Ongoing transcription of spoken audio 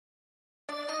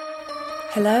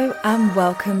Hello and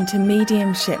welcome to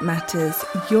Mediumship Matters,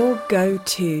 your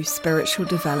go-to spiritual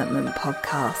development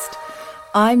podcast.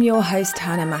 I'm your host,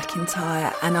 Hannah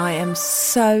McIntyre, and I am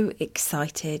so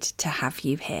excited to have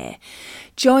you here.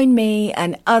 Join me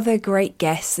and other great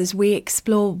guests as we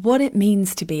explore what it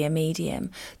means to be a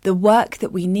medium, the work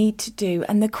that we need to do,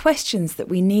 and the questions that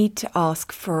we need to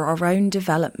ask for our own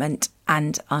development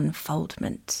and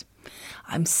unfoldment.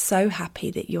 I'm so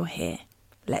happy that you're here.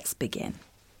 Let's begin.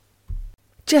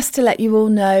 Just to let you all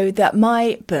know that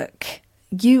my book,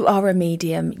 You Are a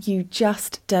Medium, You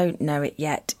Just Don't Know It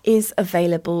Yet, is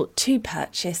available to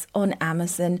purchase on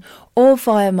Amazon or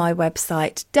via my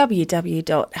website,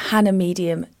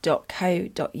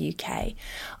 www.hannahmedium.co.uk.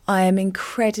 I am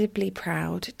incredibly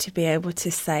proud to be able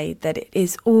to say that it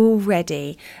is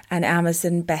already an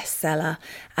Amazon bestseller,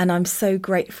 and I'm so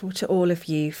grateful to all of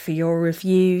you for your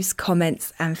reviews,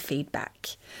 comments and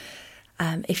feedback.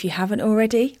 If you haven't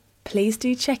already, please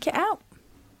do check it out.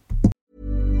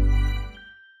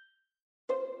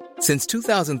 Since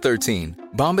 2013,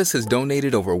 Bombas has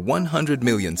donated over 100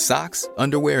 million socks,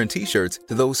 underwear, and T-shirts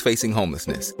to those facing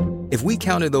homelessness. If we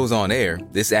counted those on air,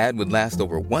 this ad would last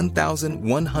over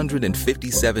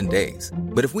 1,157 days.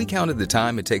 But if we counted the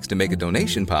time it takes to make a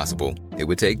donation possible, it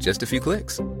would take just a few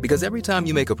clicks. Because every time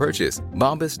you make a purchase,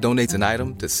 Bombas donates an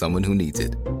item to someone who needs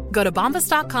it. Go to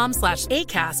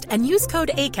bombas.com/ACAST and use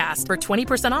code ACAST for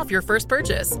 20% off your first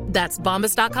purchase. That's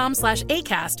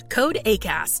bombas.com/ACAST, code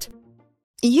ACAST.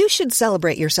 You should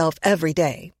celebrate yourself every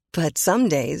day, but some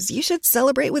days you should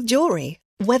celebrate with jewelry.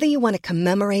 Whether you want to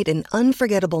commemorate an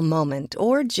unforgettable moment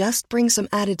or just bring some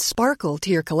added sparkle to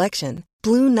your collection,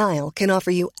 Blue Nile can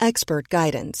offer you expert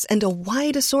guidance and a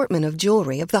wide assortment of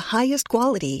jewelry of the highest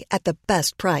quality at the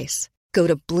best price. Go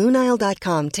to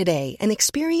BlueNile.com today and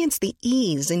experience the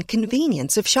ease and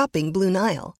convenience of shopping Blue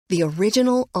Nile, the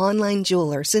original online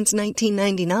jeweler since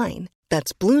 1999.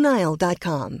 That's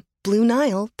BlueNile.com.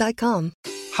 BlueNile.com.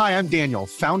 Hi, I'm Daniel,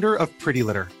 founder of Pretty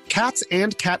Litter. Cats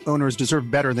and cat owners deserve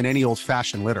better than any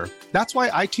old-fashioned litter. That's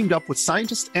why I teamed up with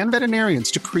scientists and veterinarians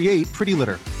to create Pretty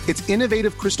Litter. Its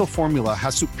innovative crystal formula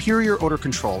has superior odor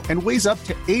control and weighs up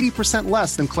to 80%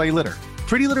 less than clay litter.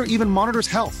 Pretty Litter even monitors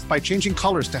health by changing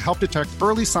colors to help detect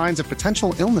early signs of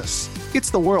potential illness. It's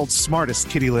the world's smartest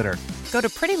kitty litter. Go to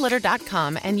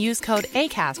prettylitter.com and use code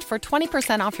ACAST for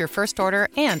 20% off your first order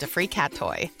and a free cat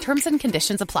toy. Terms and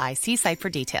conditions apply. See site for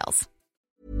details.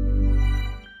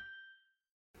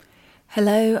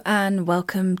 Hello and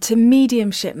welcome to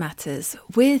Mediumship Matters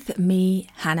with me,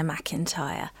 Hannah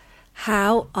McIntyre.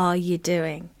 How are you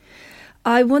doing?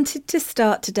 I wanted to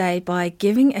start today by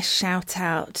giving a shout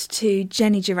out to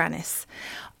Jenny Jaranis.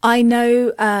 I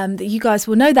know that you guys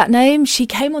will know that name. She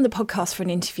came on the podcast for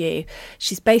an interview.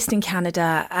 She's based in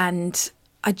Canada and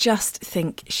I just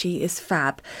think she is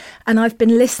fab. And I've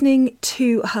been listening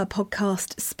to her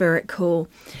podcast, Spirit Call,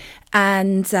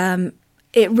 and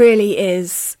it really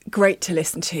is great to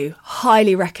listen to.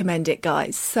 Highly recommend it,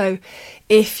 guys. So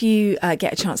if you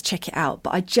get a chance, check it out.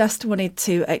 But I just wanted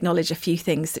to acknowledge a few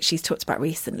things that she's talked about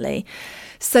recently.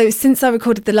 So since I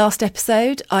recorded the last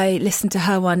episode, I listened to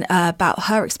her one about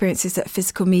her experiences at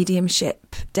physical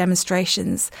mediumship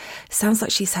demonstrations. Sounds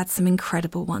like she's had some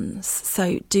incredible ones.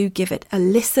 So do give it a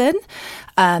listen.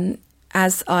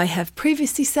 As I have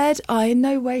previously said, I in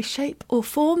no way, shape or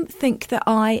form think that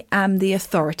I am the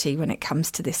authority when it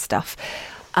comes to this stuff.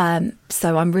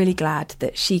 So I'm really glad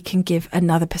that she can give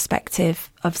another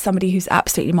perspective of somebody who's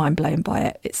absolutely mind blown by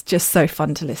it. It's just so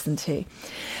fun to listen to.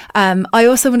 I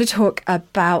also want to talk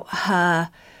about her.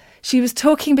 She was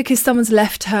talking because someone's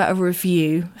left her a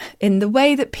review in the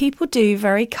way that people do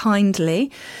very kindly,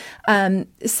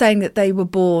 saying that they were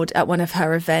bored at one of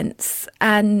her events.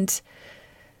 And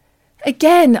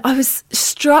again, I was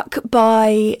struck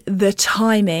by the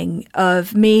timing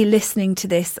of me listening to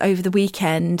this over the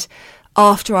weekend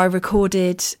after I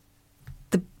recorded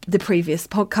the previous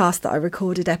podcast that I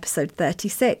recorded, episode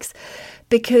 36,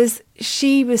 because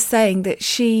she was saying that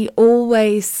she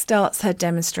always starts her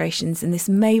demonstrations, and this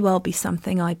may well be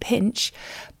something I pinch,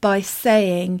 by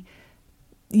saying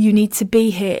you need to be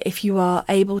here if you are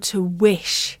able to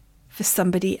wish for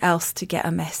somebody else to get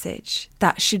a message.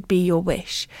 That should be your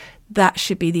wish. That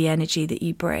should be the energy that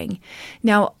you bring.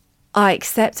 Now, I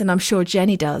accept, and I'm sure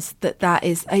Jenny does, that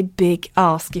is a big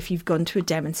ask if you've gone to a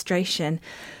demonstration.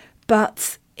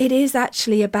 But it is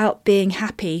actually about being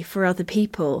happy for other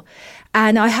people.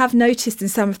 And I have noticed in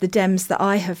some of the dems that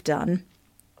I have done,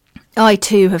 I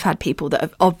too have had people that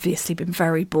have obviously been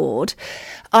very bored.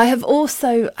 I have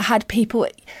also had people,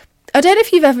 I don't know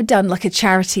if you've ever done like a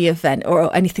charity event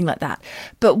or anything like that,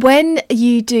 but when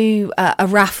you do a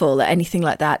raffle or anything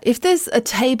like that, if there's a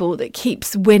table that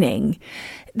keeps winning,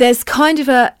 there's kind of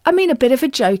a bit of a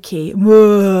jokey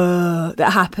whoa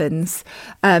that happens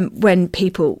when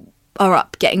people are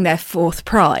up getting their fourth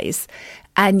prize.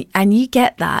 And you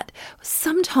get that.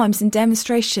 Sometimes in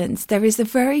demonstrations, there is a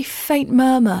very faint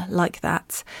murmur like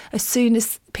that as soon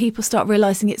as people start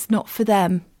realising it's not for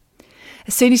them.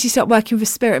 As soon as you start working with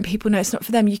a spirit and people know it's not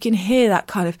for them, you can hear that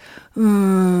kind of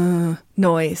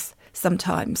noise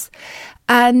sometimes.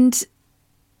 And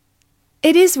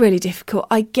it is really difficult.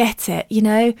 I get it. You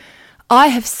know, I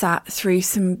have sat through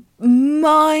some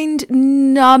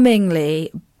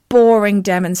mind-numbingly boring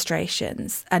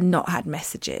demonstrations and not had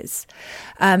messages.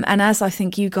 And as I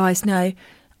think you guys know,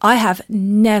 I have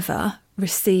never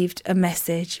received a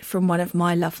message from one of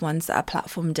my loved ones at a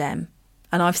platform dem.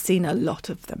 And I've seen a lot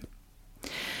of them.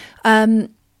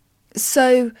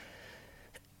 So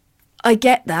I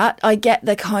get that. I get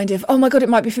the kind of, oh my God, it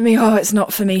might be for me. Oh, it's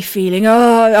not for me feeling.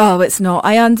 Oh, it's not.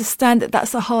 I understand that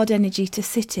that's a hard energy to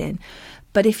sit in.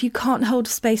 But if you can't hold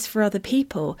space for other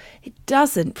people, it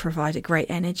doesn't provide a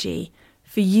great energy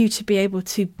for you to be able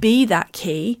to be that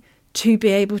key, to be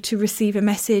able to receive a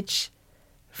message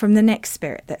from the next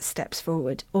spirit that steps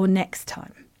forward or next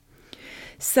time.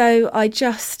 So I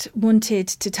just wanted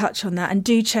to touch on that, and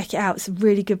do check it out. It's a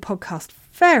really good podcast.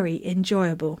 Very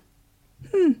enjoyable.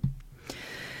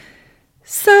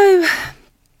 So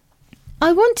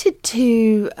I wanted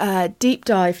to deep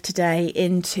dive today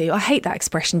into, I hate that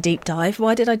expression, deep dive.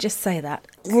 Why did I just say that?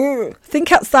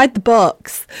 Think outside the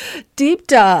box. Deep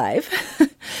dive.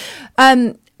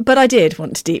 But I did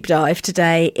want to deep dive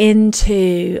today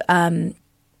into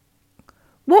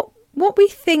what we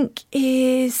think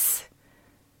is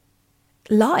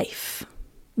life.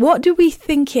 What do we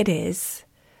think it is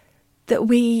that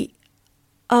we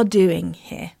are doing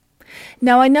here?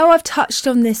 Now, I know I've touched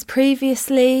on this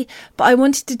previously, but I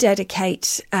wanted to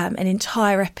dedicate an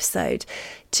entire episode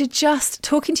to just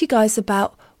talking to you guys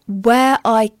about where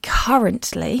I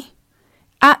currently,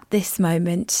 at this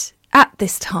moment, at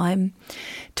this time,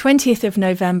 20th of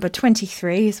November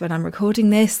 23 is when I'm recording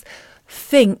this,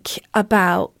 think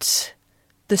about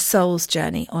the soul's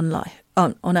journey on life.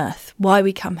 On earth, why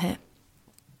we come here.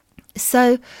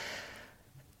 So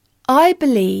I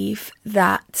believe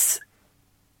that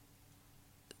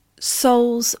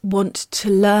souls want to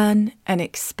learn and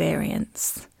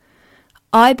experience.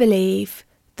 I believe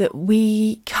that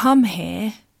we come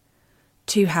here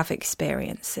to have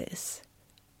experiences,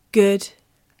 good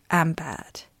and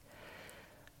bad.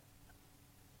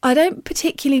 I don't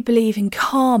particularly believe in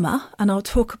karma, and I'll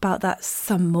talk about that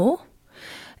some more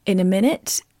in a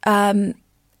minute. In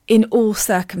all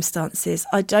circumstances,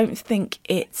 I don't think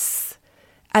it's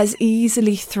as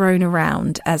easily thrown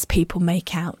around as people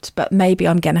make out, but maybe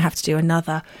I'm going to have to do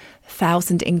another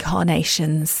 1,000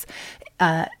 incarnations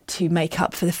to make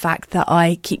up for the fact that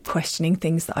I keep questioning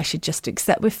things that I should just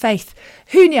accept with faith.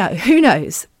 Who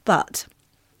knows? But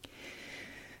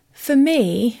for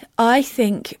me, I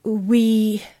think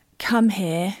we come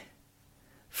here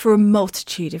for a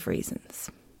multitude of reasons.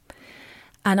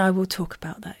 And I will talk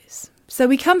about those. So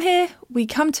we come here, we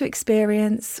come to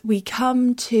experience, we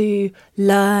come to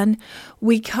learn,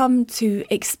 we come to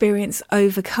experience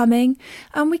overcoming,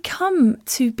 and we come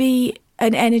to be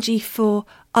an energy for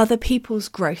other people's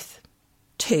growth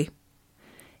too,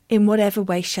 in whatever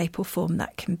way, shape or form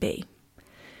that can be.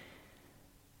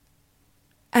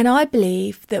 And I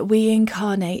believe that we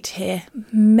incarnate here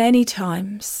many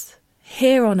times,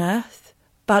 here on earth,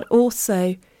 but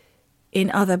also in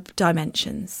other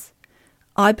dimensions.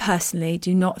 I personally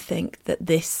do not think that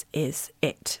this is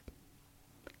it.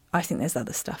 I think there's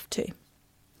other stuff too.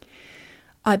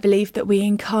 I believe that we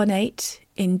incarnate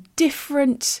in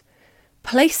different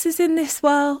places in this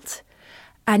world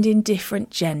and in different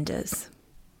genders,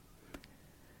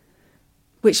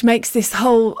 which makes this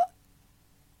whole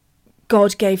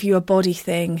God gave you a body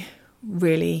thing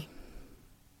really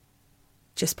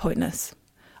just pointless.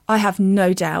 I have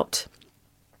no doubt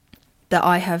that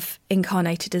I have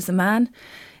incarnated as a man.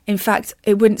 In fact,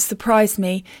 it wouldn't surprise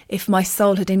me if my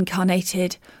soul had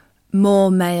incarnated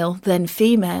more male than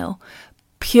female,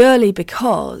 purely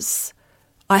because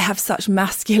I have such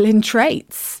masculine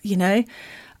traits, you know.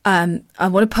 I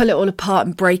want to pull it all apart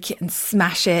and break it and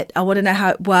smash it. I want to know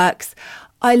how it works.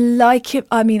 I like it.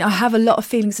 I mean, I have a lot of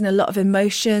feelings and a lot of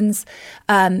emotions,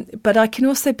 but I can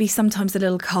also be sometimes a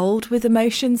little cold with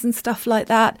emotions and stuff like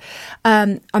that.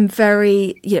 I'm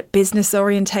very business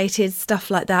orientated,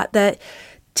 stuff like that. That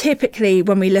typically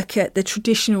when we look at the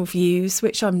traditional views,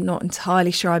 which I'm not entirely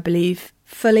sure I believe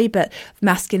fully, but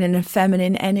masculine and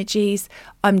feminine energies,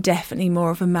 I'm definitely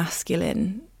more of a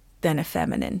masculine than a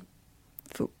feminine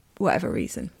for whatever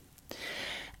reason.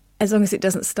 As long as it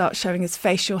doesn't start showing as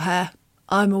facial hair,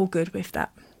 I'm all good with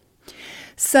that.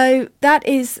 So that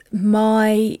is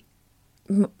my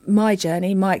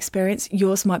journey, my experience.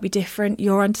 Yours might be different.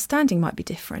 Your understanding might be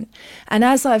different. And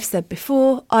as I've said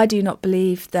before, I do not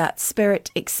believe that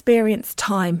spirit experience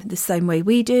time the same way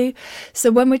we do.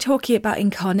 So when we're talking about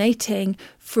incarnating,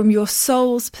 from your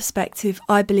soul's perspective,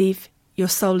 I believe your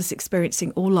soul is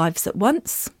experiencing all lives at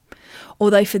once.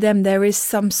 Although for them there is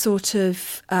some sort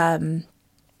of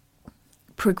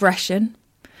progression.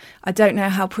 I don't know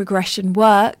how progression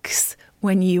works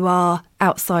when you are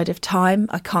outside of time.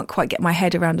 I can't quite get my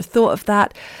head around the thought of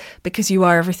that, because you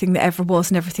are everything that ever was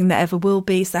and everything that ever will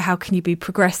be. So how can you be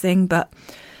progressing? But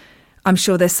I'm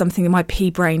sure there's something that my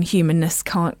pea-brain humanness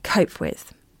can't cope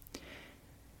with.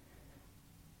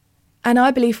 And I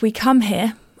believe we come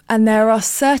here and there are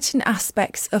certain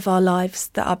aspects of our lives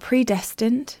that are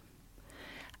predestined,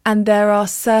 and there are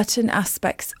certain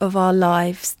aspects of our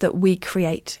lives that we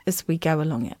create as we go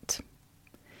along it.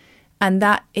 And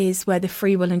that is where the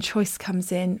free will and choice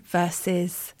comes in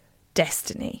versus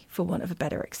destiny, for want of a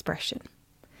better expression.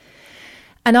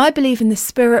 And I believe in the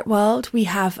spirit world, we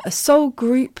have a soul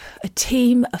group, a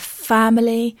team, a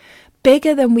family,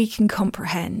 bigger than we can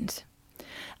comprehend.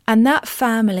 And that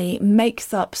family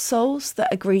makes up souls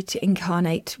that agree to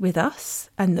incarnate with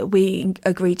us and that we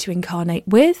agree to incarnate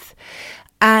with,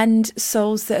 and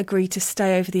souls that agree to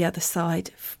stay over the other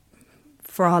side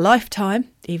for our lifetime,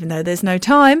 even though there's no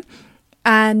time,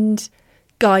 and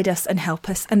guide us and help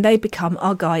us, and they become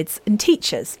our guides and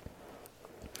teachers.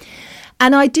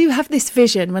 And I do have this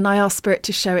vision when I ask Spirit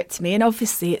to show it to me, and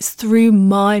obviously it's through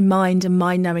my mind and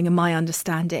my knowing and my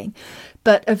understanding,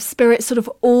 but of Spirit sort of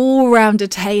all round a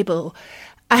table.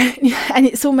 And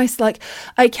it's almost like,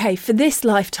 okay, for this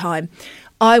lifetime,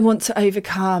 I want to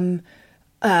overcome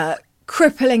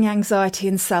crippling anxiety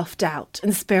and self-doubt,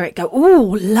 and Spirit go,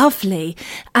 oh, lovely.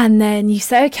 And then you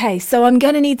say, okay, so I'm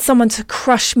going to need someone to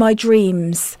crush my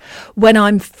dreams when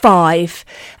I'm 5.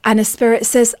 And a Spirit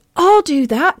says, I'll do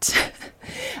that.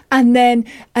 And then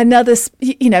another,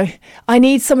 I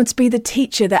need someone to be the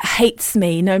teacher that hates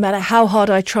me no matter how hard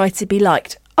I try to be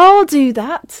liked. I'll do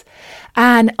that.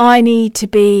 And I need to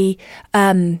be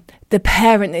the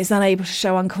parent that is unable to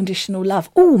show unconditional love.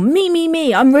 Oh,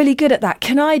 me. I'm really good at that.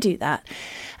 Can I do that?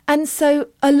 And so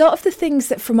a lot of the things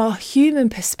that from our human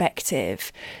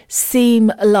perspective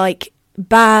seem like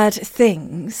bad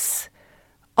things,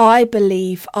 I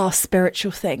believe are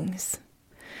spiritual things.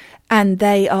 And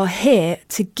they are here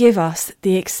to give us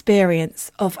the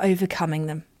experience of overcoming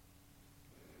them.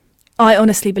 I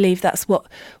honestly believe that's what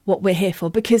we're here for,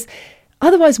 because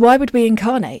otherwise, why would we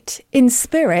incarnate? In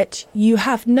spirit, you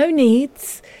have no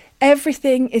needs.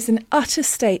 Everything is an utter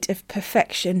state of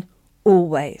perfection,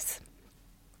 always.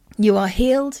 You are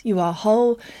healed, you are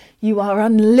whole, you are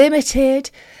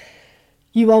unlimited.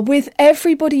 You are with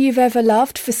everybody you've ever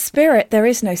loved. For spirit, there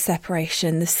is no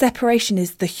separation. The separation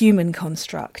is the human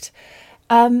construct.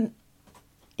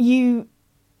 You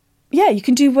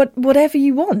can do whatever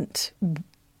you want.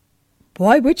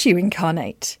 Why would you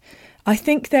incarnate? I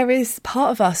think there is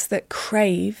part of us that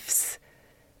craves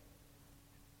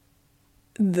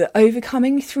the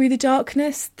overcoming through the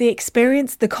darkness, the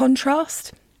experience, the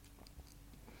contrast.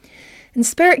 And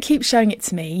Spirit keeps showing it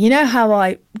to me. You know how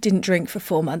I didn't drink for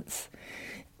 4 months?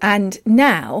 And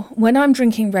now, when I'm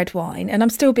drinking red wine, and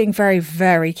I'm still being very,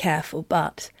 very careful,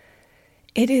 but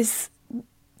it is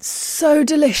so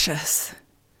delicious.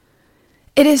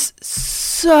 It is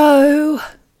so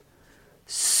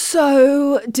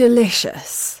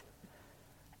delicious.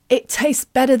 It tastes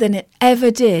better than it ever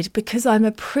did because I'm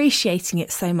appreciating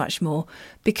it so much more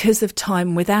because of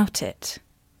time without it.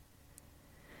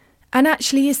 And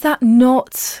actually, is that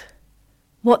not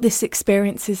what this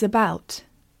experience is about?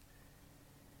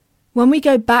 When we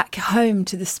go back home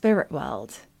to the spirit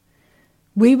world,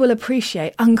 we will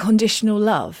appreciate unconditional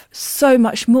love so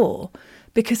much more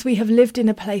because we have lived in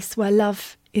a place where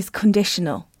love is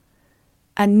conditional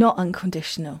and not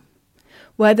unconditional,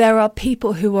 where there are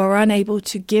people who are unable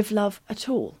to give love at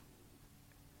all,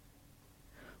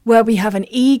 where we have an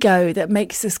ego that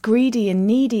makes us greedy and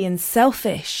needy and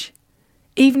selfish,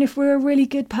 even if we're a really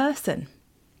good person.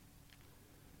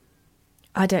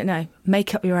 I don't know,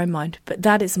 make up your own mind, but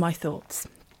that is my thoughts.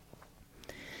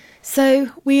 So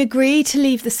we agree to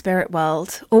leave the spirit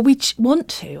world, or we want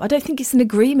to. I don't think it's an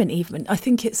agreement even. I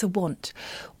think it's a want.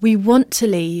 We want to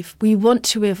leave. We want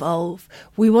to evolve.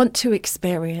 We want to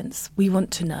experience. We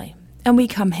want to know. And we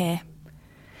come here.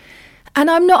 And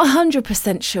I'm not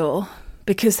 100% sure,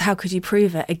 because how could you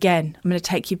prove it? Again, I'm going to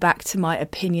take you back to my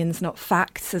opinions, not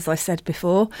facts, as I said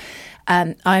before.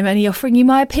 I'm only offering you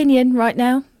my opinion right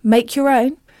now. Make your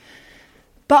own.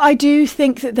 But I do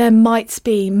think that there might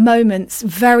be moments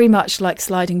very much like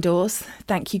sliding doors,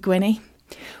 thank you, Gwynnie,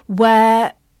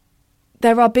 where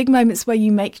there are big moments where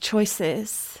you make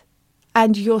choices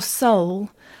and your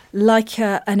soul, like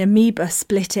an amoeba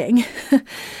splitting,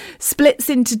 splits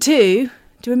into two.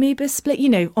 Do amoebas split? You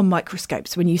know, on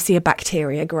microscopes when you see a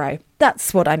bacteria grow.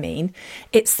 That's what I mean.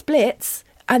 It splits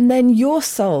and then your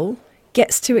soul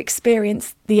gets to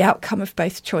experience the outcome of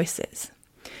both choices.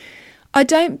 I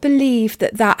don't believe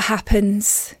that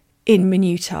happens in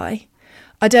minutiae.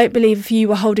 I don't believe if you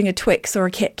were holding a Twix or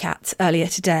a Kit Kat earlier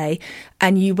today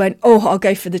and you went, oh, I'll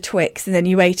go for the Twix, and then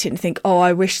you ate it and think, oh,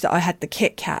 I wish that I had the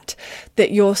Kit Kat,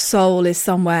 that your soul is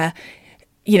somewhere,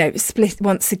 you know, split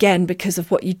once again because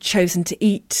of what you'd chosen to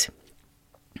eat.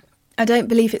 I don't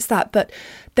believe it's that, but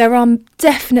there are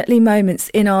definitely moments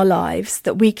in our lives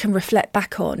that we can reflect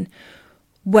back on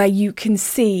where you can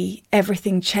see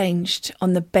everything changed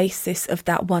on the basis of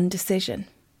that one decision.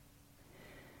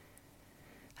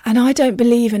 And I don't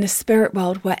believe in a spirit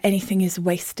world where anything is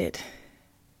wasted.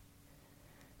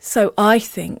 So I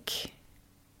think,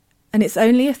 and it's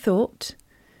only a thought,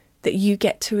 that you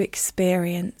get to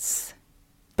experience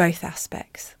both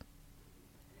aspects.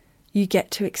 You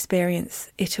get to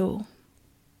experience it all.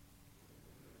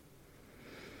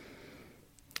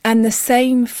 And the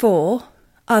same for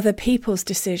other people's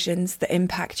decisions that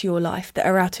impact your life that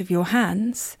are out of your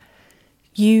hands.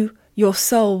 Your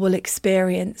soul will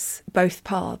experience both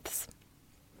paths.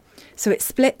 So it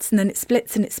splits and then it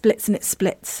splits and it splits and it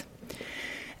splits.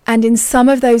 And in some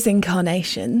of those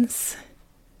incarnations,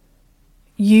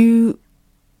 you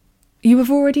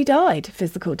have already died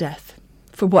physical death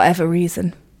for whatever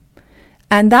reason.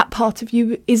 And that part of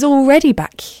you is already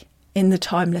back in the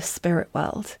timeless spirit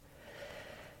world.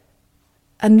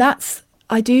 And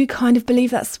I do kind of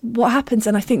believe that's what happens.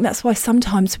 And I think that's why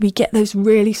sometimes we get those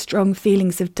really strong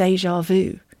feelings of déjà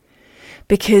vu,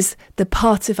 because the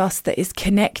part of us that is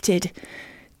connected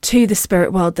to the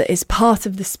spirit world, that is part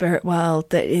of the spirit world,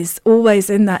 that is always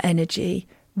in that energy,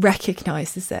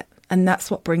 recognises it. And that's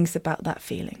what brings about that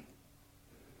feeling.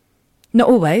 Not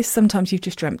always. Sometimes you've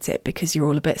just dreamt it because you're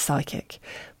all a bit psychic.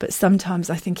 But sometimes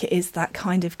I think it is that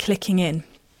kind of clicking in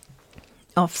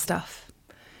of stuff.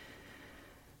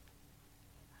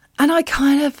 And I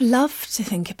kind of love to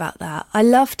think about that. I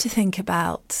love to think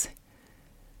about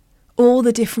all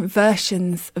the different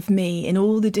versions of me in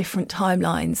all the different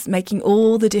timelines, making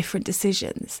all the different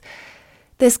decisions.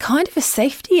 There's kind of a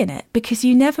safety in it because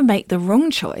you never make the wrong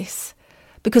choice.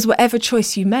 Because whatever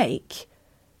choice you make,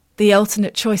 the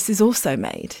alternate choice is also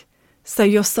made. So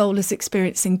your soul is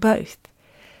experiencing both.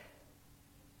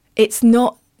 It's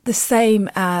not the same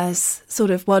as sort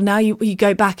of, well, now you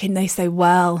go back and they say,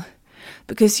 well,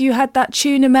 because you had that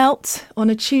tuna melt on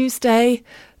a Tuesday,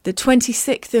 the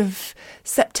 26th of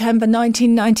September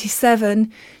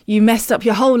 1997, you messed up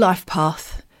your whole life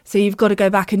path, so you've got to go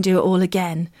back and do it all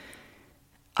again.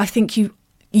 I think you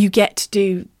get to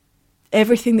do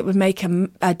everything that would make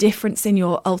a difference in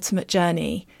your ultimate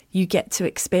journey. You get to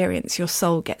experience, your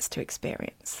soul gets to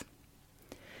experience.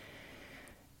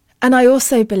 And I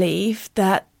also believe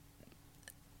that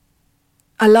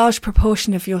a large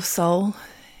proportion of your soul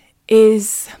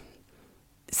is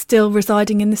still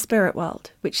residing in the spirit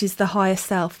world, which is the higher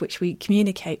self which we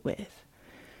communicate with.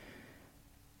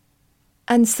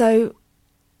 And so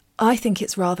I think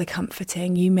it's rather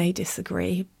comforting, you may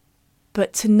disagree,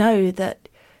 but to know that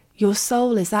your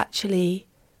soul is actually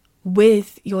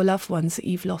with your loved ones that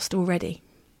you've lost already.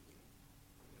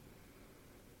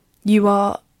 You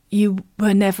were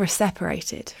never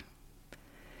separated.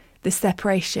 The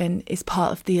separation is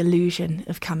part of the illusion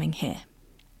of coming here.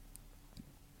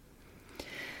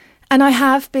 And I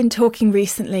have been talking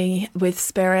recently with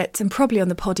Spirit, and probably on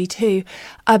the poddy too,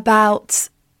 about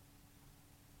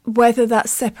whether that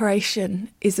separation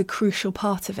is a crucial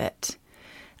part of it.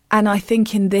 And I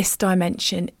think in this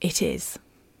dimension, it is.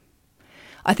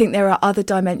 I think there are other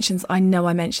dimensions, I know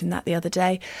I mentioned that the other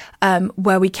day,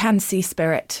 where we can see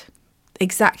spirit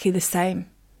exactly the same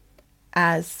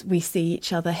as we see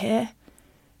each other here.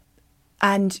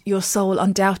 And your soul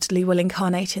undoubtedly will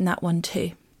incarnate in that one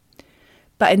too.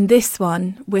 But in this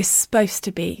one, we're supposed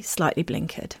to be slightly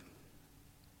blinkered.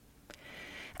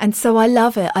 And so I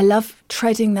love it. I love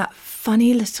treading that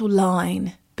funny little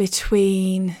line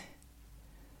between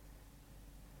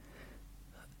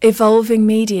evolving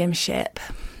mediumship,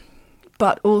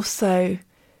 but also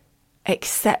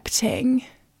accepting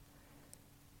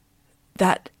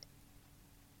that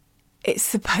it's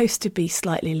supposed to be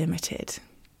slightly limited.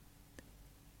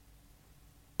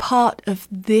 Part of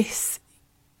this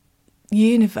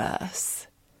universe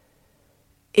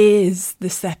is the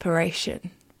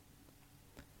separation,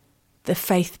 the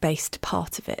faith-based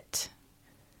part of it,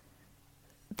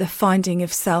 the finding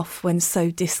of self when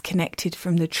so disconnected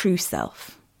from the true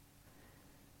self.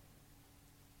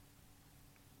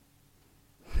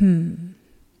 And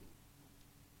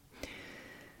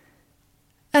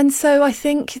so I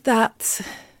think that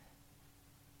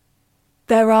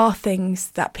there are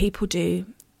things that people do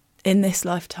in this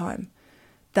lifetime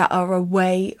that are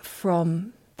away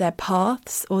from their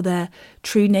paths or their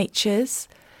true natures.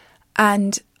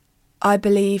 And I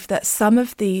believe that some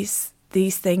of these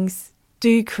things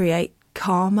do create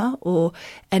karma or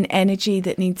an energy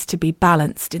that needs to be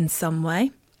balanced in some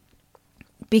way,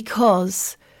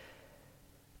 because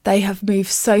they have moved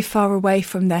so far away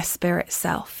from their spirit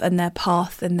self and their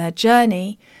path and their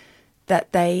journey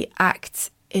that they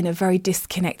act in a very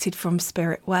disconnected from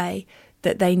spirit way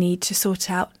that they need to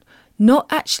sort out, not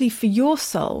actually for your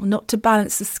soul, not to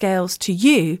balance the scales to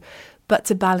you, but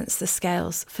to balance the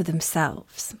scales for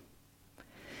themselves.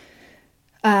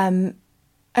 And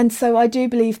so I do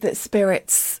believe that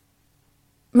spirits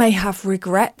may have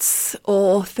regrets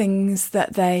or things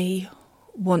that they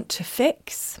want to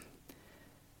fix.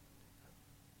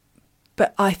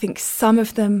 But I think some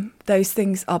of them, those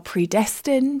things are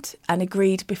predestined and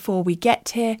agreed before we get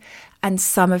here, and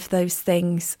some of those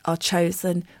things are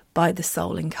chosen by the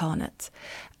soul incarnate.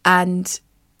 And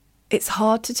it's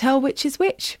hard to tell which is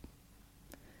which.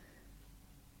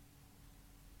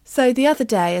 So the other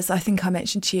day, as I think I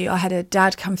mentioned to you, I had a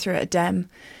dad come through at a DEM,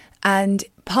 and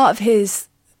part of his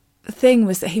thing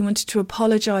was that he wanted to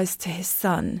apologise to his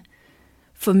son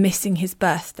for missing his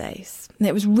birthdays. And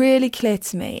it was really clear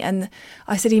to me. And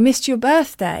I said, he missed your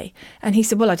birthday. And he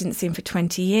said, well, I didn't see him for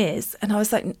 20 years. And I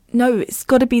was like, no, it's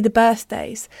got to be the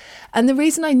birthdays. And the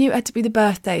reason I knew it had to be the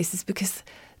birthdays is because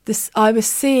I was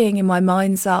seeing in my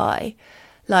mind's eye,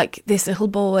 like this little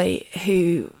boy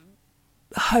who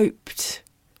hoped,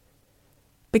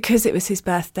 because it was his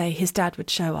birthday, his dad would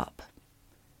show up.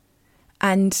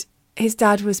 And his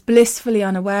dad was blissfully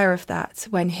unaware of that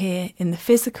when here in the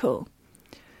physical,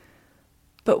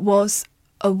 but was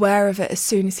aware of it as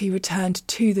soon as he returned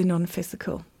to the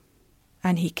non-physical,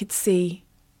 and he could see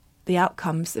the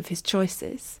outcomes of his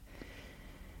choices.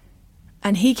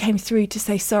 And he came through to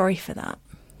say sorry for that.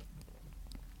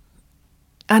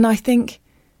 And I think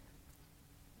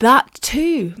that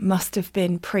too must have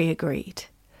been pre-agreed,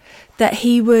 that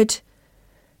he would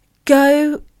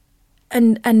go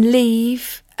and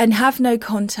leave and have no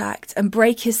contact and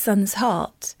break his son's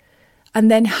heart,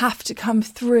 and then have to come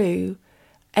through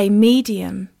a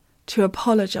medium to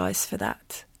apologise for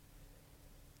that.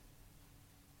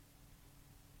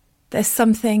 There's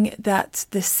something that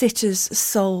the sitter's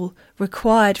soul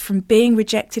required from being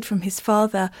rejected from his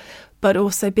father, but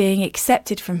also being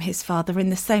accepted from his father in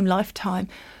the same lifetime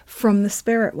from the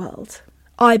spirit world,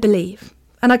 I believe.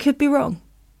 And I could be wrong,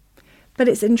 but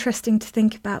it's interesting to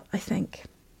think about, I think.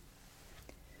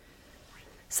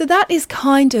 So that is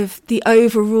kind of the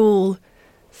overall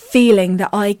feeling that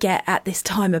I get at this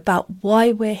time about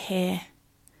why we're here.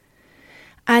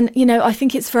 And, you know, I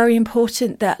think it's very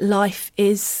important that life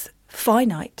is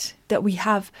finite, that we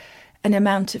have an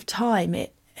amount of time.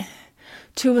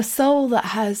 To a soul that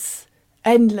has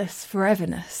endless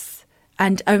foreverness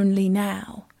and only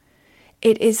now,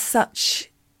 it is such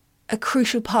a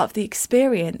crucial part of the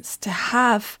experience to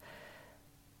have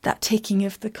that ticking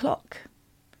of the clock,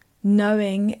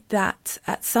 knowing that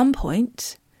at some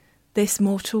point this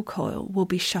mortal coil will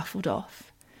be shuffled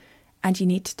off and you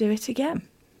need to do it again.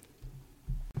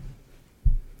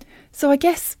 So I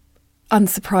guess,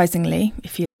 unsurprisingly,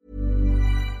 if you...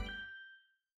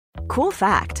 Cool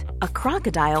fact, a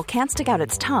crocodile can't stick out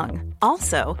its tongue.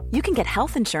 Also, you can get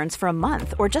health insurance for a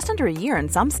month or just under a year in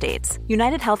some states.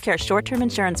 United Healthcare short-term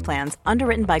insurance plans,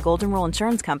 underwritten by Golden Rule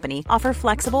Insurance Company, offer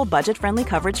flexible, budget-friendly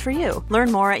coverage for you.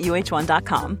 Learn more at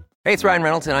UH1.com. Hey, it's Ryan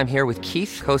Reynolds, and I'm here with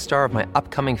Keith, co-star of my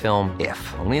upcoming film,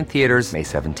 If, only in theaters May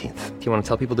 17th. Do you want to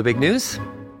tell people the big news?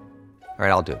 All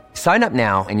right, I'll do it. Sign up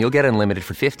now and you'll get unlimited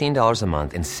for $15 a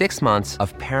month and 6 months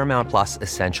of Paramount Plus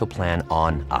Essential Plan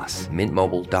on us.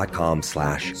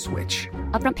 MintMobile.com/switch.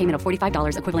 Upfront payment of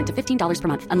 $45 equivalent to $15 per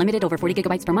month. Unlimited over 40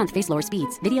 gigabytes per month. Face lower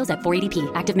speeds. Videos at 480p.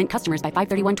 Active Mint customers by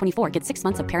 531.24 get 6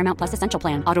 months of Paramount Plus Essential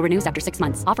Plan. Auto renews after 6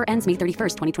 months. Offer ends May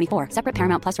 31st, 2024. Separate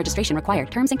Paramount Plus registration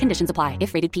required. Terms and conditions apply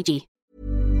if rated PG.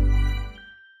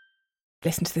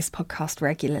 Listen to this podcast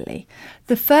regularly.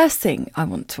 The first thing I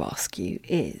want to ask you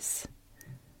is,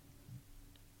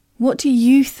 what do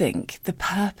you think the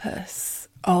purpose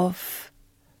of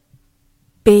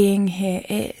being here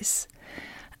is?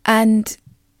 And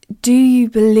do you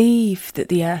believe that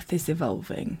the earth is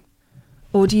evolving?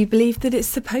 Or do you believe that it's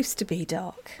supposed to be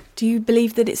dark? Do you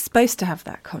believe that it's supposed to have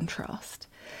that contrast?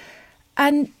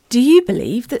 And do you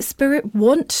believe that spirit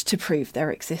want to prove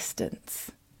their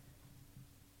existence?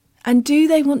 And do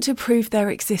they want to prove their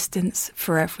existence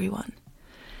for everyone?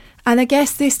 And I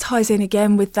guess this ties in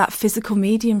again with that physical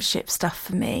mediumship stuff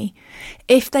for me.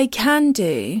 If they can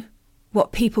do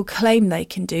what people claim they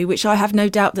can do, which I have no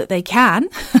doubt that they can,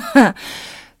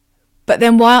 but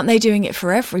then why aren't they doing it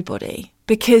for everybody?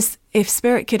 Because if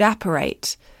spirit could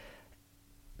apparate,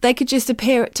 they could just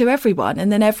appear to everyone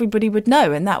and then everybody would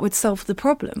know, and that would solve the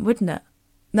problem, wouldn't it?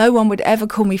 No one would ever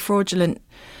call me fraudulent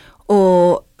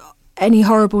or any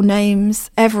horrible names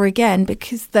ever again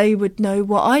because they would know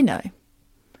what I know.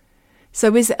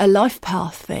 So is it a life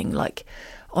path thing? Like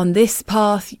on this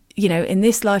path, you know, in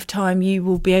this lifetime, you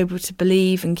will be able to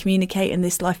believe and communicate. In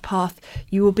this life path,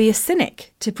 you will be a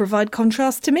cynic to provide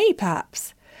contrast to me,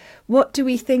 perhaps. What do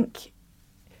we think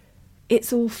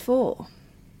it's all for?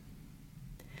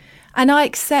 And I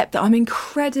accept that I'm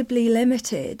incredibly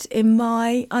limited in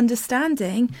my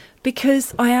understanding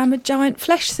because I am a giant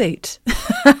flesh suit.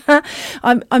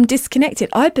 I'm disconnected.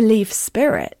 I believe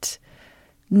spirit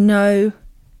know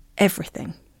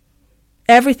everything.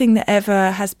 Everything that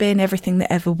ever has been, everything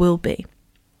that ever will be.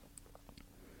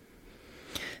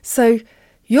 So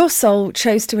your soul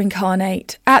chose to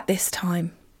incarnate at this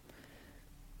time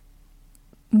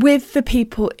with the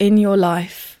people in your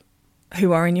life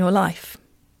who are in your life.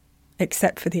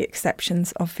 Except for the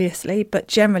exceptions, obviously, but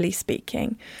generally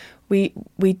speaking, we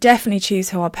definitely choose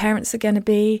who our parents are going to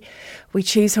be. We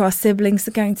choose who our siblings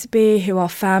are going to be, who our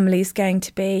family is going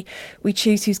to be. We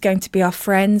choose who's going to be our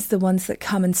friends, the ones that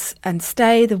come and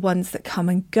stay, the ones that come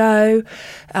and go.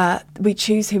 We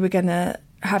choose who we're going to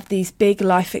have these big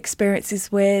life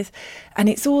experiences with. And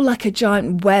it's all like a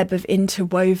giant web of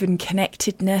interwoven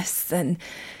connectedness and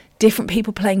different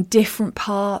people playing different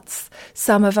parts.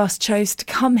 Some of us chose to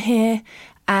come here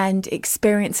and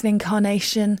experience an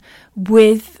incarnation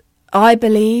with, I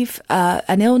believe,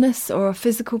 an illness or a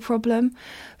physical problem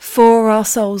for our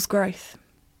soul's growth.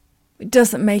 It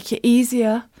doesn't make it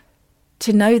easier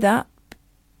to know that,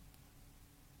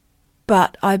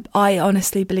 but I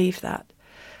honestly believe that.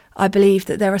 I believe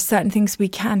that there are certain things we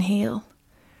can heal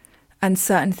and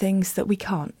certain things that we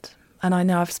can't. And I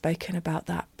know I've spoken about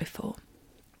that before.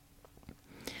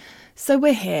 So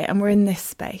we're here and we're in this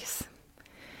space.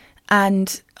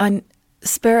 And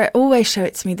spirit always show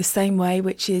it to me the same way,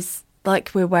 which is like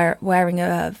we're wearing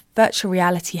a virtual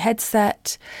reality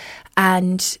headset.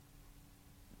 And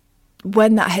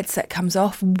when that headset comes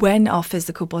off, when our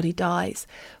physical body dies,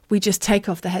 we just take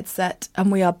off the headset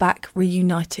and we are back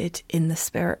reunited in the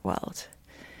spirit world.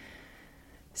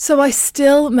 So I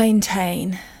still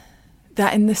maintain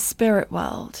that in the spirit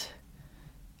world,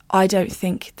 I don't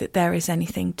think that there is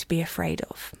anything to be afraid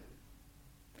of.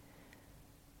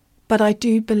 But I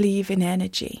do believe in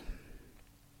energy.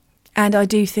 And I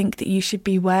do think that you should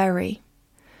be wary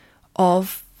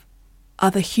of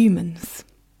other humans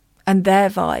and their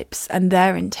vibes and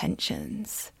their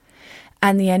intentions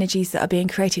and the energies that are being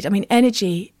created. I mean,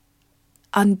 energy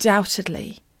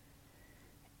undoubtedly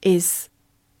is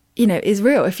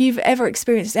real. If you've ever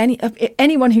experienced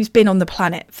anyone who's been on the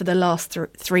planet for the last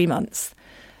 3 months,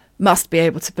 must be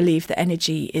able to believe that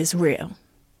energy is real.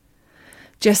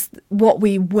 Just what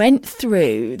we went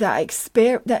through,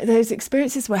 those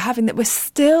experiences we're having, that we're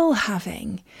still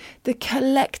having, the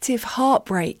collective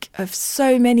heartbreak of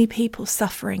so many people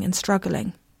suffering and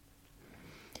struggling.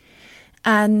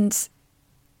 And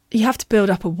you have to build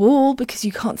up a wall because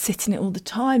you can't sit in it all the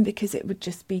time because it would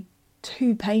just be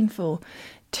too painful,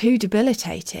 too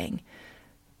debilitating.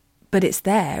 But it's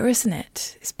there, isn't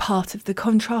it? It's part of the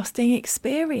contrasting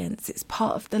experience. It's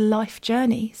part of the life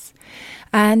journeys.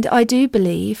 And I do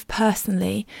believe,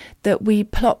 personally, that we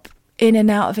plop in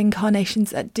and out of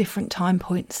incarnations at different time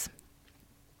points.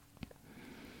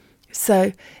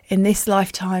 So in this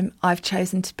lifetime, I've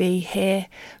chosen to be here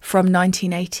from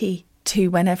 1980 to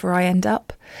whenever I end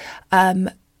up.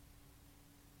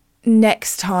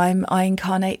 Next time I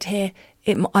incarnate here,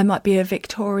 I might be a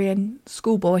Victorian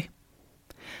schoolboy.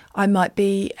 I might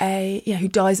be who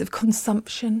dies of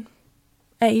consumption,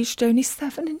 aged only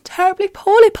 7 and terribly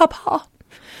poorly, papa.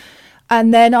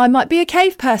 And then I might be a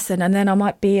cave person, and then I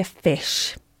might be a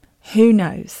fish. Who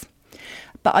knows?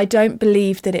 But I don't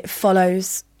believe that it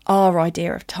follows our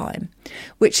idea of time,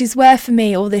 which is where, for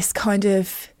me, all this kind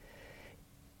of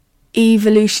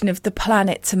evolution of the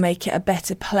planet to make it a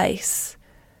better place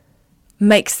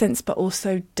makes sense but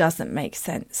also doesn't make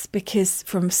sense, because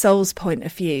from soul's point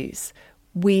of views,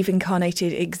 we've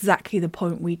incarnated exactly the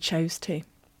point we chose to.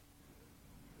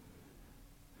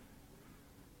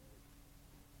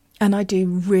 And I do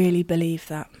really believe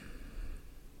that.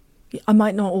 I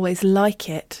might not always like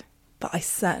it, but I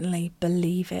certainly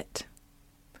believe it.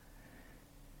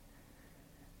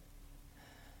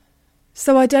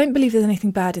 So I don't believe there's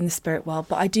anything bad in the spirit world,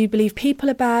 but I do believe people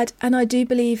are bad, and I do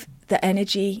believe that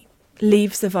energy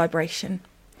leaves a vibration.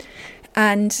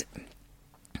 And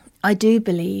I do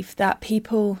believe that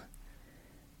people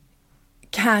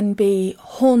can be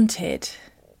haunted,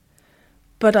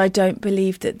 but I don't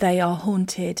believe that they are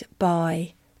haunted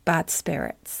by bad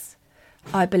spirits.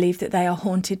 I believe that they are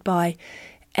haunted by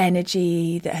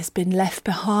energy that has been left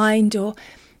behind, or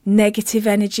negative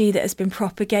energy that has been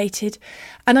propagated.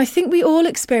 And I think we all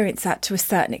experience that to a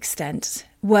certain extent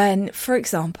when, for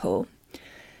example,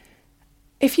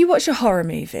 if you watch a horror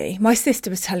movie, my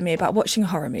sister was telling me about watching a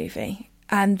horror movie,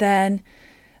 and then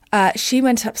she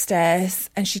went upstairs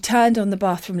and she turned on the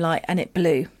bathroom light and it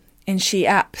blew, and she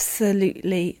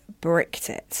absolutely bricked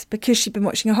it because she'd been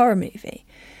watching a horror movie.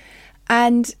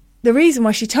 And the reason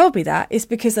why she told me that is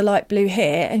because the light blew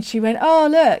here, and she went, "Oh,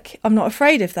 look, I'm not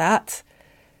afraid of that.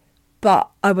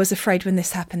 But I was afraid when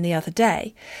this happened the other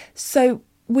day." So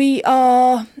we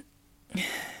are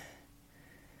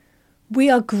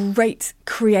great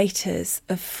creators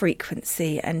of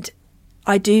frequency. And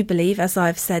I do believe, as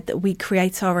I've said, that we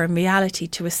create our own reality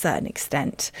to a certain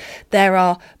extent. There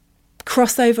are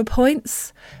crossover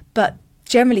points, but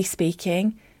generally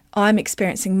speaking, I'm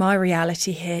experiencing my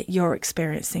reality here, you're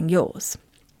experiencing yours.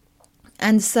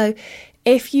 And so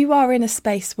if you are in a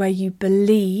space where you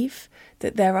believe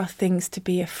that there are things to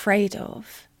be afraid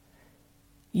of,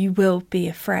 you will be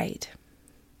afraid.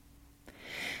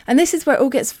 And this is where it all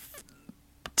gets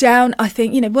down, I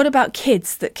think. What about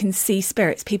kids that can see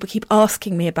spirits? People keep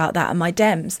asking me about that in my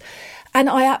DEMs. And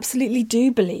I absolutely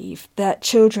do believe that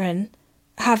children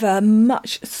have a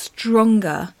much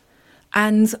stronger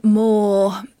and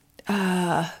more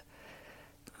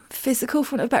physical,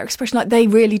 for want of a better expression, like they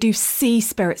really do see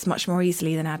spirits much more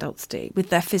easily than adults do with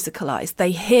their physical eyes.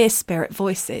 They hear spirit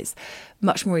voices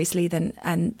much more easily than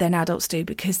adults do,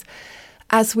 because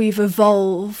as we've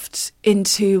evolved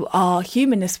into our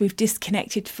humanness, we've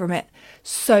disconnected from it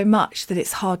so much that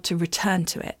it's hard to return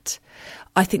to it.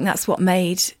 I think that's what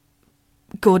made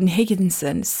Gordon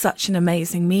Higginson such an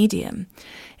amazing medium,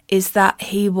 is that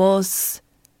he was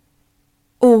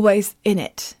always in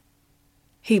it.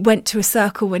 He went to a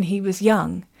circle when he was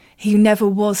young. He never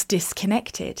was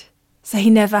disconnected. So he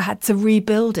never had to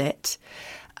rebuild it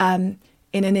in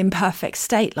an imperfect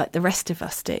state like the rest of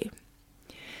us do.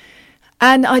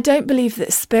 And I don't believe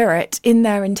that spirit, in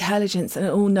their intelligence and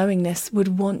all-knowingness,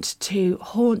 would want to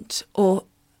haunt or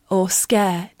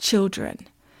scare children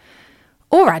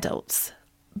or adults.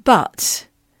 But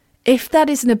if that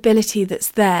is an ability that's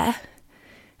there,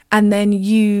 and then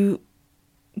you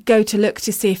go to look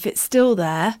to see if it's still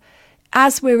there,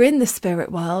 as we're in the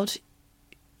spirit world,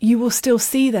 you will still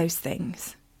see those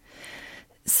things.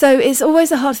 So it's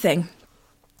always a hard thing.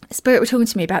 Spirit were talking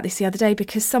to me about this the other day,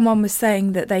 because someone was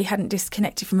saying that they hadn't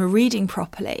disconnected from a reading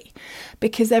properly,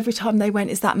 because every time they went,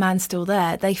 "Is that man still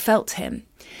there?" they felt him.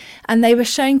 And they were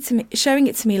showing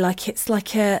it to me like it's like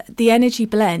the energy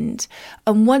blend.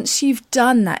 And once you've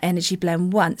done that energy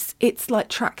blend once, it's like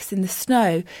tracks in the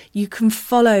snow. You can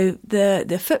follow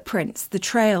the footprints, the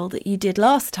trail that you did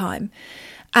last time.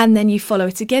 And then you follow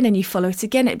it again and you follow it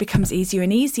again. It becomes easier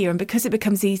and easier. And because it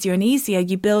becomes easier and easier,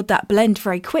 you build that blend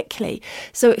very quickly.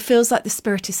 So it feels like the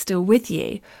spirit is still with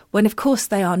you, when of course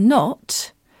they are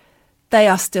not. They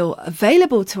are still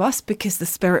available to us because the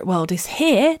spirit world is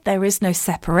here. There is no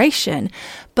separation,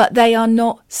 but they are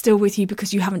not still with you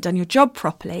because you haven't done your job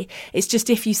properly. It's just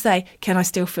if you say, "Can I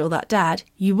still feel that dad?"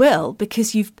 you will,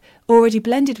 because you've already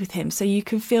blended with him, so you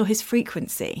can feel his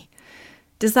frequency.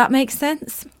 Does that make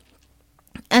sense?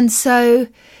 And so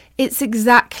it's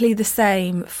exactly the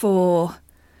same for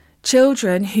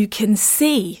children who can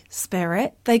see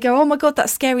spirit. They go, "Oh my God, that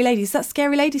scary lady, is that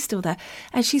scary lady still there?"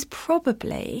 And she's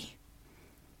probably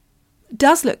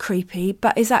does look creepy,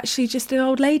 but is actually just an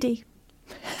old lady.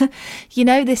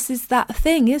 This is that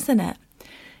thing, isn't it?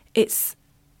 It's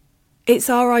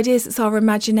our ideas, it's our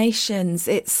imaginations,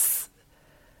 it's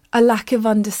a lack of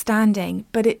understanding,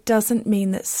 but it doesn't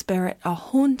mean that spirit are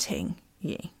haunting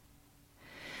you.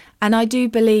 And I do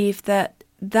believe that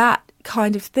that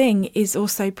kind of thing is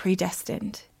also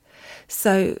predestined.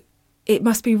 So it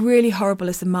must be really horrible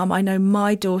as a mum. I know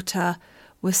my daughter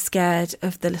was scared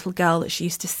of the little girl that she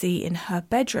used to see in her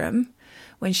bedroom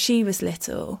when she was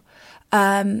little.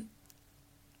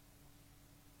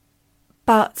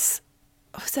 But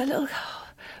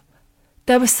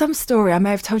there was some story, I may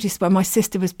have told you, where my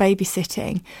sister was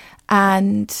babysitting,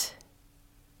 and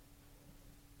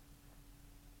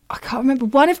I can't remember,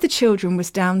 one of the children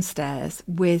was downstairs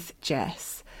with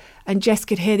Jess, and Jess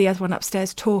could hear the other one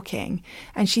upstairs talking,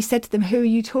 and she said to them, "Who are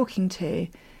you talking to?"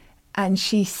 And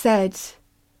she said,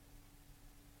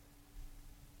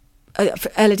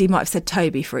 Elodie might have said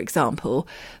Toby, for example,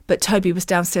 but Toby was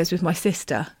downstairs with my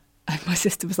sister, and my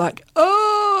sister was like,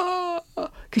 "Oh,"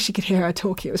 because she could hear her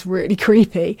talking. It was really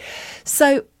creepy.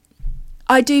 So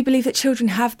I do believe that children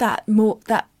have that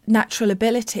natural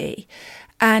ability,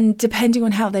 and depending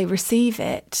on how they receive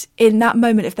it in that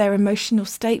moment of their emotional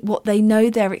state, what they know,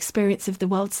 their experience of the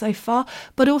world so far,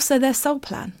 but also their soul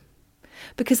plan.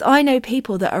 Because I know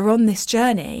people that are on this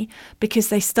journey because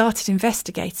they started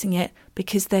investigating it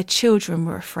because their children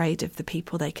were afraid of the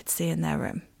people they could see in their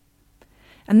room.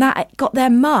 And that got their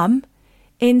mum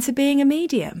into being a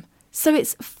medium. So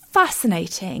it's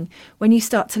fascinating when you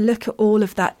start to look at all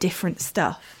of that different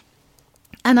stuff.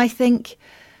 And I think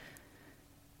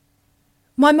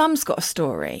my mum's got a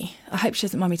story. I hope she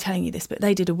doesn't mind me telling you this, but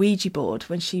they did a Ouija board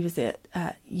when she was at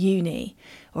uni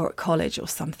or at college or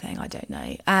something, I don't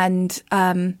know. And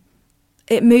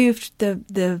it moved,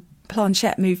 the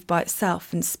planchette moved by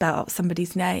itself and spelled out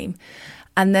somebody's name.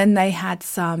 And then they had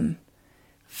some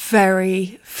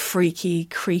very freaky,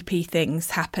 creepy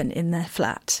things happen in their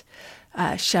flat.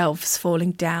 Shelves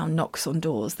falling down, knocks on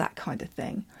doors, that kind of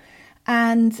thing.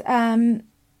 And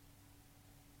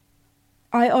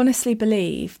I honestly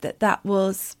believe that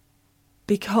was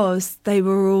because they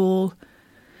were all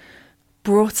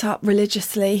brought up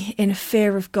religiously in a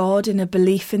fear of God, in a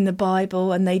belief in the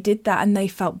Bible, and they did that and they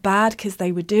felt bad because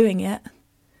they were doing it.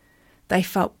 They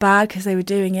felt bad because they were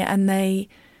doing it, and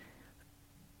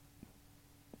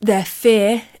their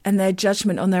fear and their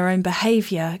judgment on their own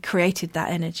behaviour created that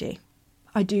energy.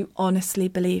 I do honestly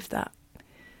believe that.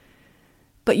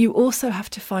 But you also have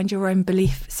to find your own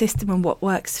belief system and what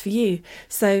works for you.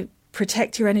 So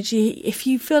protect your energy if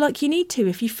you feel like you need to,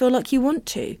 if you feel like you want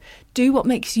to. Do what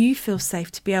makes you feel safe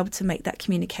to be able to make that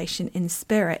communication in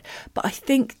spirit. But I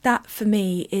think that for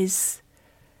me is,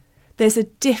 there's a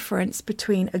difference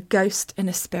between a ghost and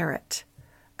a spirit.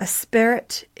 A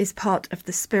spirit is part of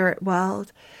the spirit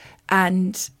world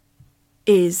and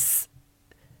is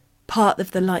part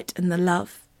of the light and the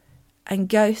love. And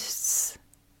ghosts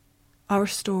are a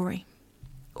story,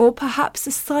 or perhaps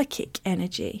a psychic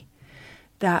energy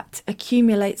that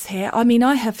accumulates here. I mean,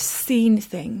 I have seen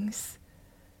things.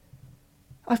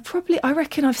 I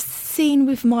reckon I've seen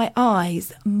with my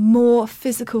eyes more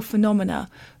physical phenomena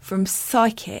from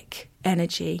psychic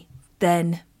energy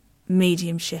than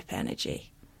mediumship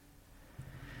energy.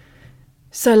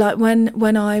 So like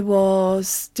when I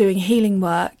was doing healing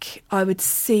work, I would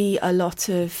see a lot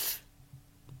of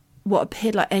what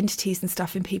appeared like entities and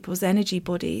stuff in people's energy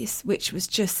bodies, which was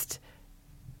just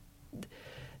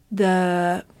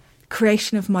the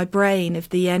creation of my brain, of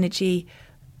the energy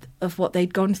of what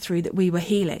they'd gone through that we were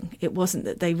healing. It wasn't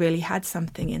that they really had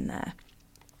something in there.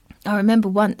 I remember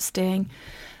once doing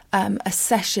a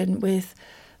session with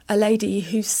a lady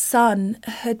whose son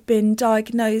had been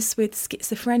diagnosed with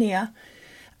schizophrenia,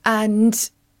 and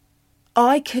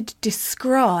I could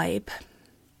describe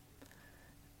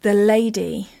the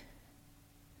lady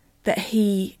that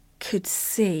he could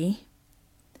see,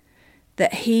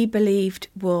 that he believed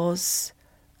was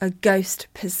a ghost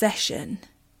possession,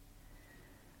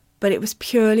 but it was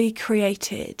purely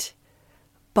created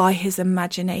by his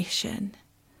imagination,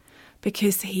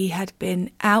 because he had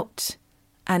been out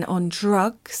and on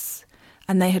drugs,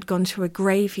 and they had gone to a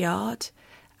graveyard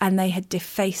and they had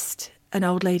defaced an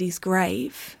old lady's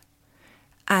grave,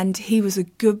 and he was a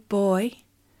good boy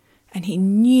and he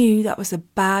knew that was a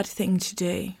bad thing to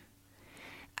do.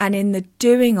 And in the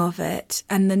doing of it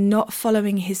and the not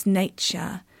following his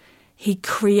nature, he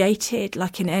created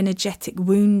like an energetic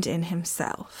wound in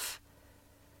himself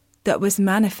that was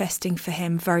manifesting for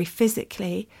him very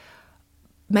physically,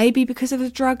 maybe because of the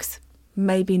drugs,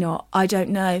 maybe not, I don't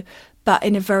know, but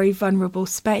in a very vulnerable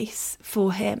space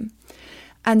for him.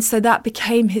 And so that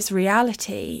became his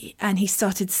reality, and he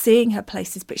started seeing her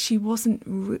places, but she wasn't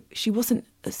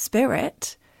a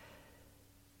spirit.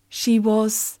 She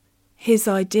was his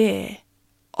idea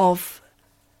of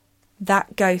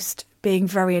that ghost being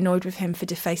very annoyed with him for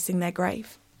defacing their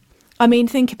grave. I mean,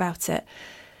 think about it.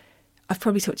 I've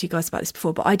probably talked to you guys about this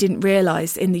before, but I didn't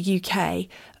realise in the UK,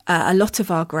 a lot of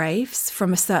our graves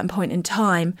from a certain point in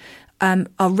time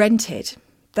are rented.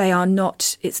 They are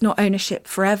not, it's not ownership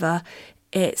forever.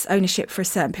 It's ownership for a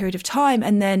certain period of time.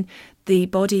 And then the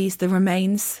bodies, the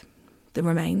remains,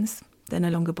 they're no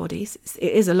longer bodies,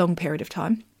 it is a long period of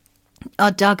time,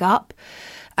 are dug up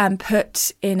and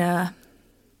put in a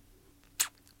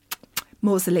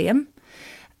mausoleum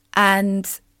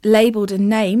and labelled and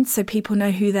named so people know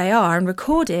who they are and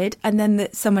recorded, and then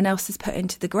that someone else is put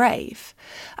into the grave.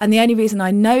 And the only reason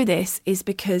I know this is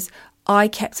because I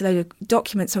kept a load of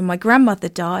documents when my grandmother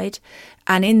died,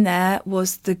 and in there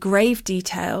was the grave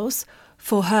details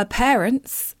for her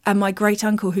parents, and my great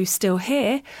uncle, who's still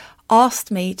here,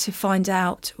 asked me to find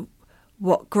out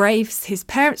what graves his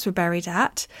parents were buried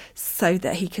at so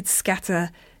that he could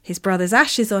scatter his brother's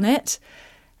ashes on it.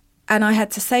 And I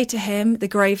had to say to him, the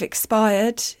grave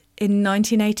expired in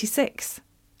 1986.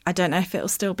 I don't know if it'll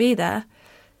still be there.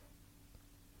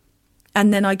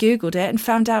 And then I Googled it and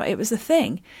found out it was a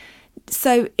thing.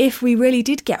 So if we really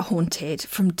did get haunted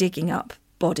from digging up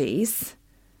bodies,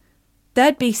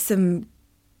 there'd be some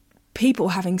people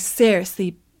having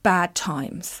seriously bad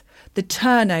times. The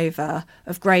turnover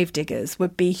of gravediggers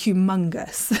would be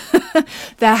humongous.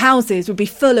 Their houses would be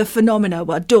full of phenomena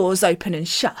where doors open and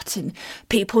shut and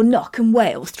people knock and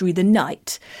wail through the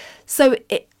night. So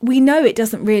we know it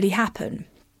doesn't really happen.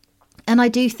 And I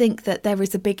do think that there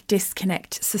is a big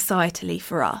disconnect societally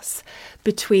for us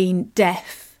between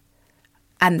death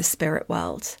and the spirit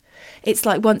world. It's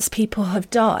like once people have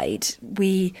died,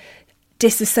 we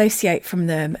disassociate from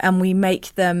them and we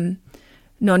make them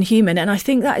non-human. And I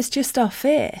think that is just our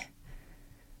fear.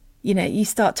 You know, you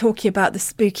start talking about the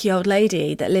spooky old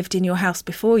lady that lived in your house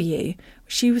before you.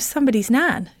 She was somebody's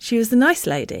nan. She was the nice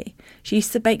lady. She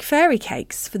used to bake fairy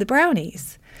cakes for the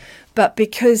brownies. But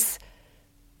because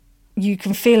you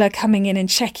can feel her coming in and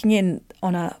checking in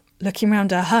on her, looking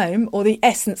around her home, or the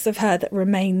essence of her that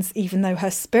remains even though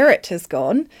her spirit has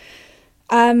gone,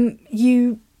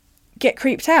 you get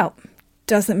creeped out.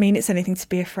 Doesn't mean it's anything to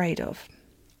be afraid of.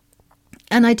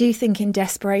 And I do think in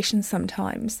desperation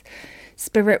sometimes,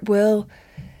 spirit will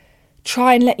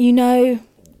try and let you know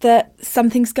that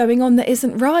something's going on that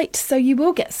isn't right. So you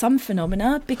will get some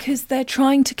phenomena because they're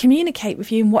trying to communicate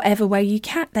with you in whatever way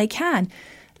they can.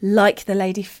 Like the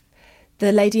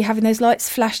lady having those lights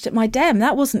flashed at my den.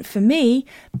 That wasn't for me.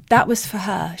 That was for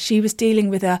her. She was dealing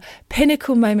with a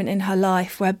pinnacle moment in her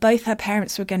life where both her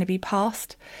parents were going to be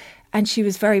passed. And she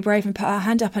was very brave and put her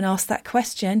hand up and asked that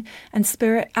question. And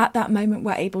spirit at that moment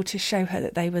were able to show her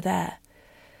that they were there.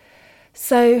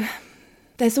 So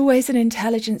there's always an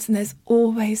intelligence and there's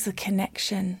always a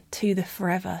connection to the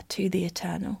forever, to the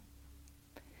eternal.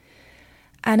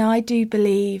 And I do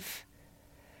believe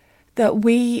that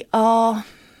we are,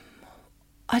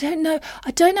 I don't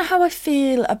know how I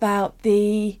feel about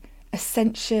the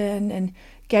ascension and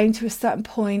going to a certain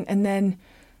point and then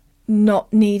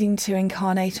not needing to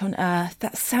incarnate on earth.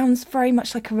 That sounds very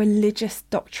much like a religious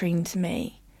doctrine to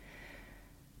me.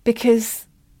 Because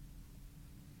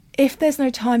if there's no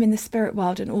time in the spirit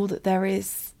world and all that there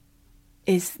is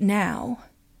now,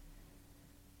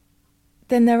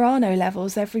 then there are no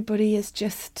levels. Everybody is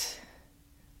just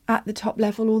at the top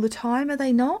level all the time, are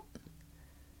they not?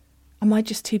 Am I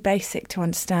just too basic to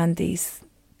understand these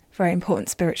very important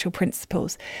spiritual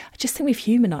principles? I just think we've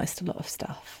humanised a lot of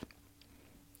stuff.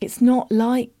 It's not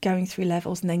like going through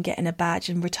levels and then getting a badge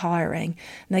and retiring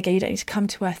and they go, you don't need to come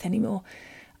to earth anymore.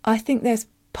 I think there's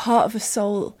part of a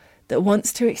soul that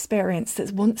wants to experience,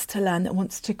 that wants to learn, that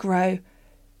wants to grow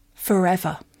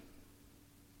forever.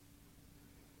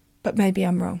 But maybe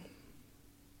I'm wrong.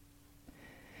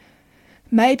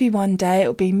 Maybe one day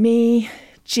it'll be me,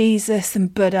 Jesus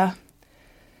and Buddha,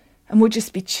 and we'll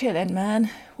just be chilling,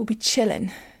 man. We'll be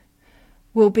chilling.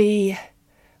 We'll be,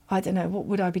 I don't know, what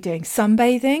would I be doing?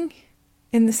 Sunbathing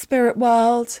in the spirit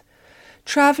world,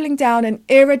 travelling down an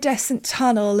iridescent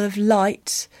tunnel of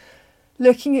light,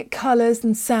 looking at colours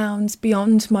and sounds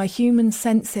beyond my human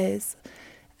senses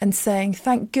and saying,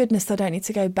 thank goodness I don't need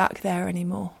to go back there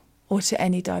anymore or to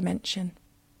any dimension.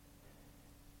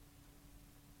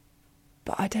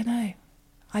 But I don't know.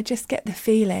 I just get the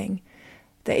feeling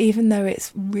that even though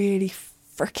it's really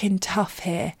freaking tough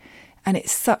here and it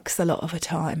sucks a lot of the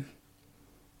time,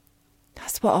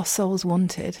 that's what our souls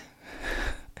wanted.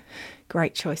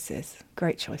 Great choices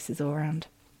all around.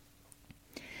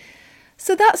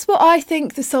 So that's what I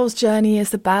think the soul's journey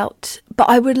is about, but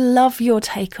I would love your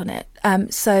take on it.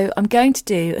 So I'm going to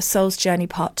do a soul's journey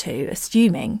part 2,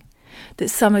 assuming that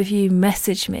some of you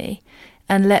message me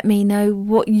and let me know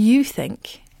what you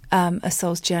think a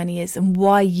soul's journey is and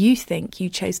why you think you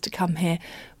chose to come here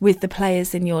with the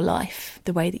players in your life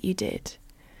the way that you did.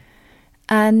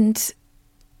 And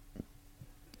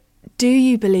do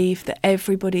you believe that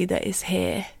everybody that is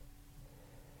here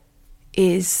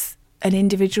is an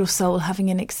individual soul having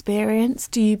an experience?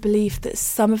 Do you believe that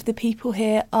some of the people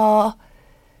here are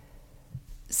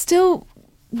still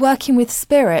working with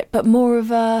spirit, but more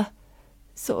of a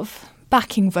sort of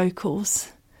backing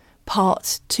vocals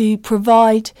part to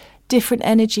provide different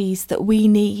energies that we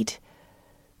need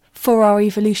for our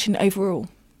evolution overall?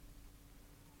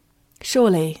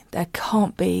 Surely there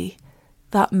can't be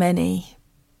that many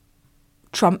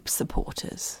Trump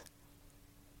supporters.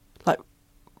 Like,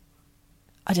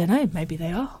 I don't know, maybe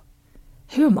they are.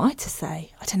 Who am I to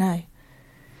say? I don't know.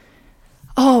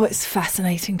 Oh, it's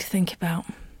fascinating to think about.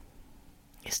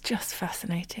 It's just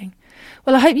fascinating.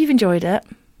 Well, I hope you've enjoyed it.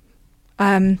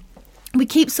 We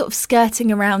keep sort of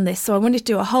skirting around this, so I wanted to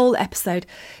do a whole episode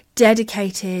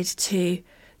dedicated to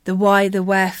the why, the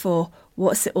wherefore,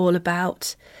 what's it all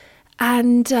about.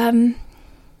 And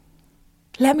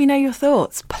let me know your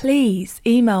thoughts. Please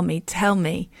email me, tell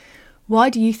me, why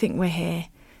do you think we're here?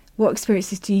 What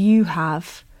experiences do you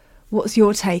have? What's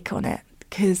your take on it?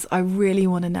 Because I really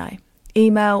want to know.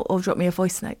 Email or drop me a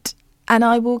voice note. And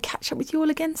I will catch up with you all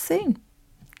again soon.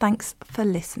 Thanks for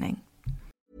listening.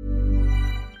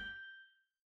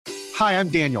 Hi, I'm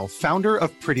Daniel, founder of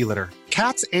Pretty Litter.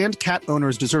 Cats and cat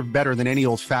owners deserve better than any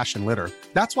old-fashioned litter.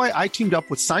 That's why I teamed up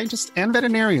with scientists and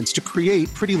veterinarians to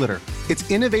create Pretty Litter. Its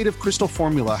innovative crystal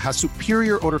formula has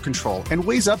superior odor control and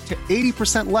weighs up to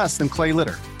 80% less than clay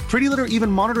litter. Pretty Litter even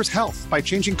monitors health by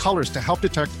changing colors to help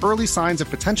detect early signs of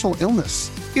potential illness.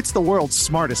 It's the world's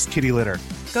smartest kitty litter.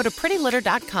 Go to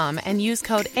prettylitter.com and use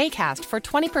code ACAST for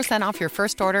 20% off your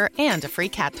first order and a free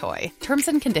cat toy. Terms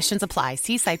and conditions apply.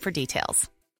 See site for details.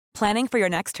 Planning for your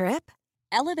next trip?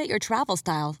 Elevate your travel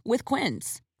style with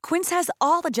Quince. Quince has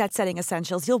all the jet-setting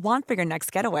essentials you'll want for your next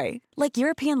getaway, like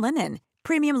European linen,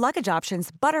 premium luggage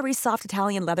options, buttery soft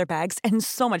Italian leather bags, and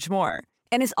so much more.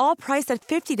 And is all priced at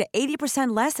 50 to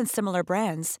 80% less than similar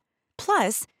brands.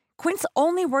 Plus, Quince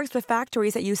only works with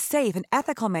factories that use safe and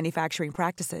ethical manufacturing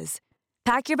practices.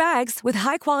 Pack your bags with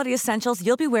high-quality essentials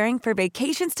you'll be wearing for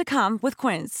vacations to come with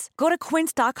Quince. Go to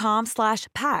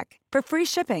quince.com/pack for free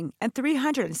shipping and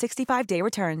 365-day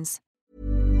returns.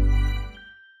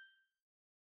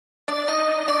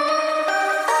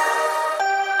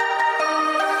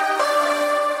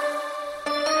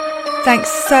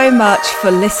 Thanks so much for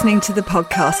listening to the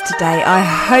podcast today. I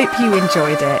hope you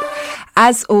enjoyed it.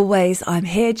 As always, I'm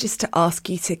here just to ask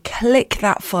you to click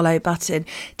that follow button,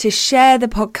 to share the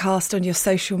podcast on your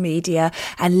social media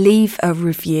and leave a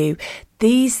review.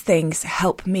 These things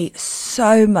help me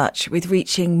so much with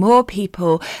reaching more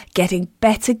people, getting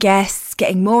better guests,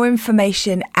 getting more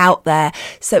information out there.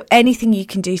 So anything you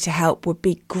can do to help would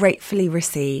be gratefully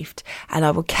received. And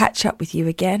I will catch up with you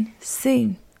again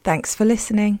soon. Thanks for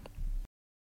listening.